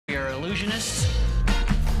illusionists.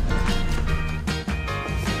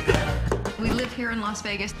 We live here in Las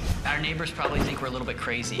Vegas. Our neighbors probably think we're a little bit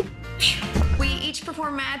crazy. We each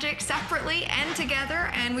perform magic separately and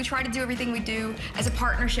together, and we try to do everything we do as a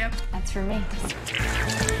partnership. That's for me.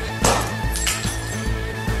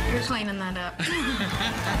 You're cleaning that up.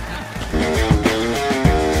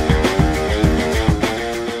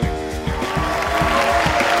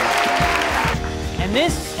 And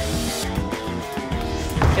this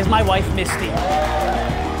is my wife, Misty.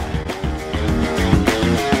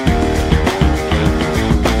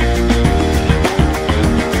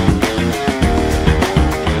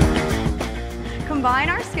 Combine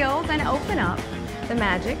our skills and open up the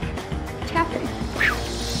magic tapping.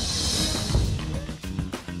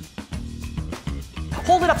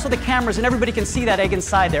 Hold it up so the cameras and everybody can see that egg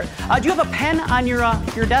inside there. Do you have a pen on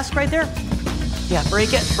your desk right there? Yeah,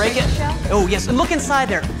 break it, break it. Oh, yes, and look inside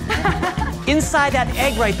there. Inside that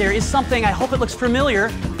egg right there is something, I hope it looks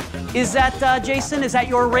familiar. Is that, Jason, is that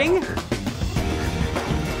your ring?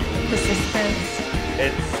 The suspense.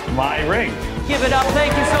 It's my ring. Give it up,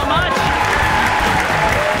 thank you so much.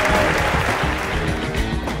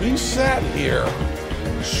 We sat here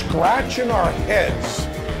scratching our heads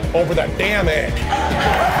over that damn egg.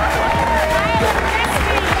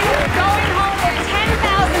 Going home with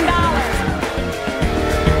 $10,000.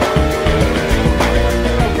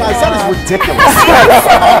 Guys, that is ridiculous.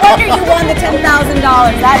 No wonder you won the $10,000.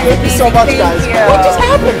 That is Thank you so much, guys. What just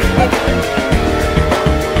happened?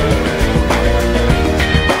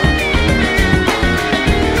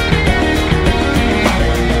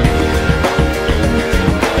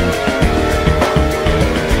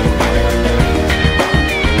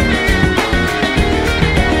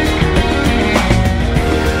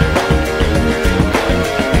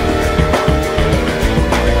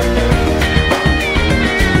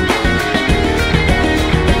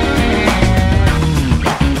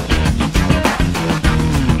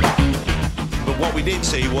 What we did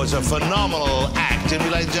see was a phenomenal act, and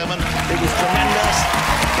ladies and gentlemen, it was tremendous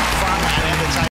fun and entertainment.